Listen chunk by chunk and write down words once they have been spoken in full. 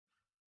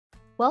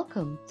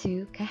Welcome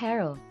to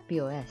KaHero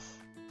POS.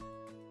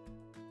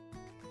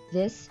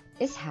 This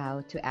is how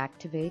to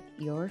activate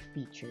your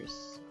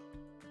features.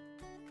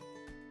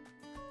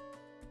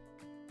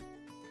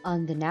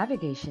 On the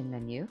navigation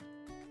menu,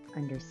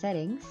 under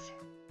Settings,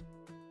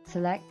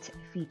 select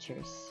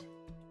Features.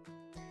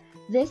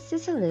 This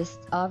is a list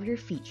of your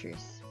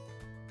features.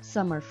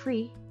 Some are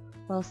free,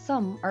 while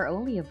some are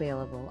only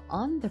available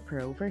on the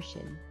Pro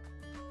version.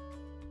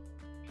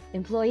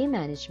 Employee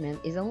management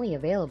is only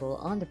available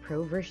on the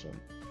Pro version.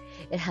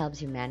 It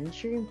helps you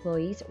manage your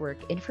employees' work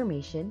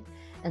information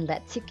and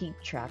lets you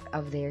keep track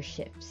of their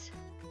shifts.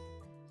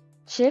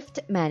 Shift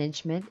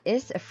management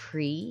is a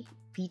free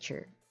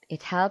feature.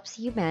 It helps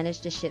you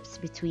manage the shifts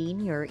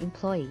between your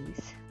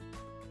employees.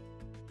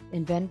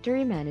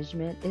 Inventory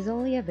management is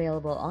only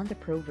available on the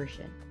Pro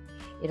version.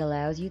 It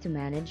allows you to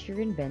manage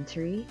your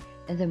inventory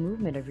and the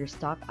movement of your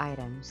stock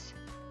items.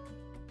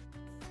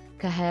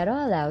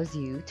 KaHero allows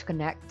you to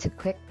connect to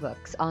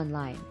QuickBooks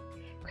online.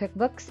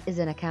 QuickBooks is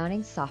an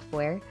accounting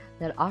software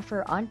that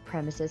offers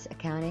on-premises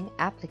accounting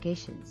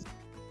applications.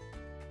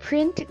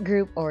 Print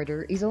Group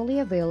Order is only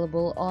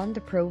available on the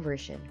Pro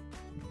version.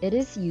 It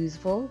is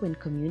useful when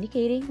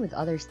communicating with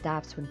other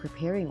staffs when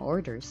preparing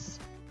orders.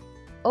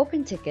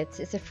 Open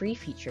Tickets is a free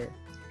feature.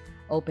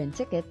 Open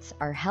Tickets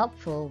are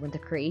helpful when the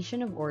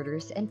creation of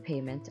orders and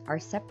payment are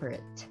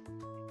separate.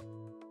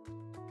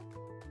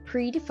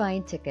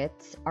 Predefined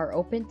tickets are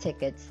open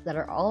tickets that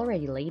are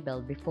already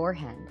labeled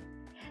beforehand.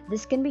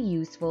 This can be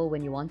useful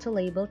when you want to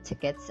label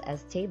tickets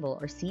as table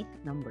or seat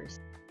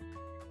numbers.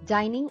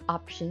 Dining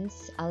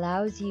options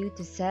allows you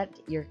to set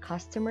your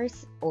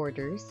customers'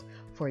 orders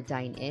for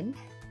dine-in,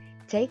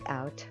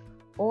 take-out,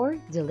 or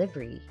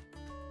delivery.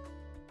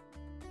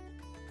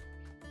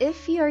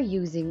 If you are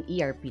using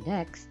ERP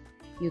Next,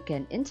 you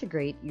can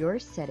integrate your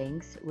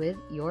settings with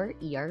your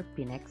ERP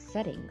Next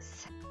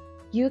settings.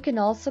 You can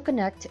also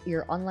connect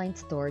your online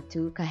store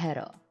to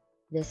KaHero.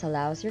 This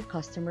allows your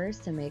customers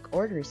to make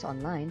orders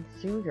online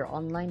through your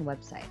online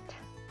website.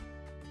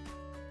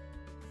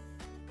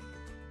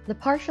 The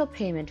partial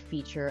payment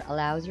feature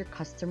allows your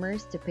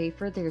customers to pay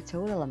for their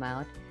total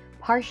amount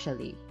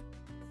partially.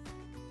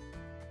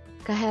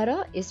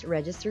 KaHero is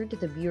registered to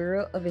the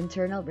Bureau of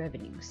Internal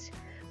Revenues.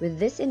 With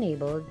this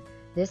enabled,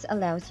 this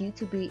allows you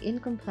to be in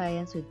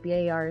compliance with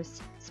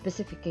BIR's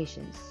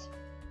specifications.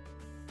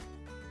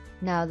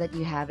 Now that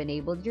you have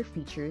enabled your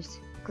features,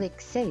 click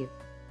Save,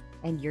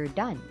 and you're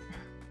done.